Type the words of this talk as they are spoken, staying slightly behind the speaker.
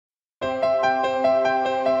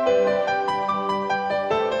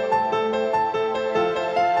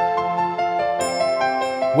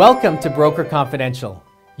Welcome to Broker Confidential,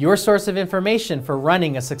 your source of information for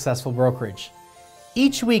running a successful brokerage.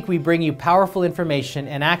 Each week we bring you powerful information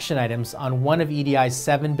and action items on one of EDI's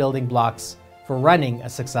 7 building blocks for running a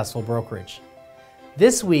successful brokerage.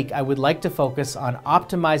 This week I would like to focus on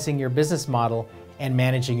optimizing your business model and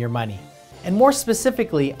managing your money, and more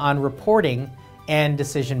specifically on reporting and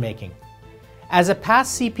decision making. As a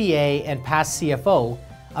past CPA and past CFO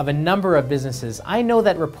of a number of businesses, I know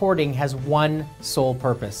that reporting has one sole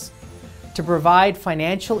purpose: to provide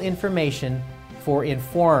financial information for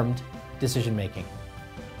informed decision making.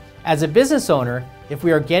 As a business owner, if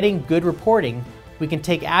we are getting good reporting, we can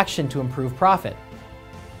take action to improve profit.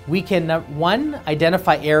 We can, 1,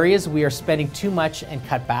 identify areas we are spending too much and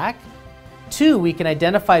cut back. 2, we can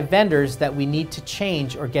identify vendors that we need to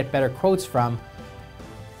change or get better quotes from.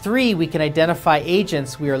 3, we can identify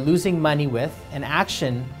agents we are losing money with and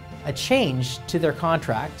action a change to their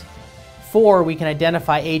contract. 4, we can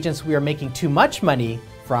identify agents we are making too much money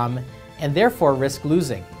from and therefore risk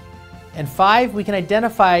losing. And 5, we can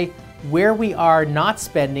identify where we are not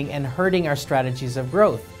spending and hurting our strategies of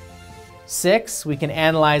growth. 6, we can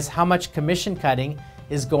analyze how much commission cutting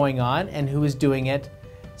is going on and who is doing it.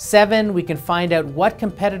 7, we can find out what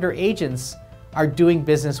competitor agents are doing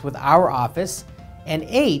business with our office. And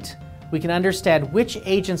 8, we can understand which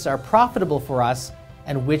agents are profitable for us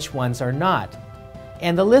and which ones are not.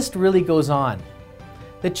 And the list really goes on.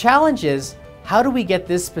 The challenge is, how do we get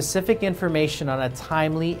this specific information on a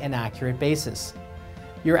timely and accurate basis?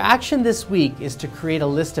 Your action this week is to create a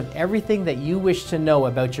list of everything that you wish to know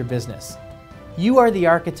about your business. You are the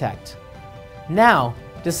architect. Now,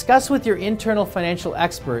 discuss with your internal financial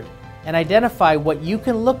expert and identify what you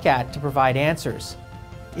can look at to provide answers.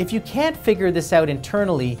 If you can't figure this out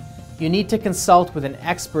internally, you need to consult with an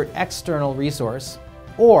expert external resource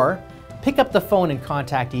or pick up the phone and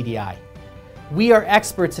contact EDI. We are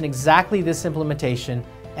experts in exactly this implementation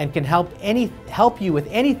and can help you with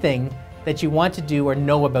anything that you want to do or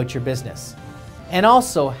know about your business, and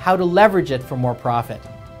also how to leverage it for more profit.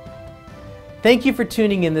 Thank you for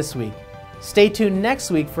tuning in this week. Stay tuned next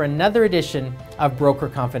week for another edition of Broker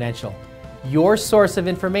Confidential, your source of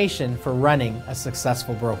information for running a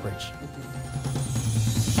successful brokerage.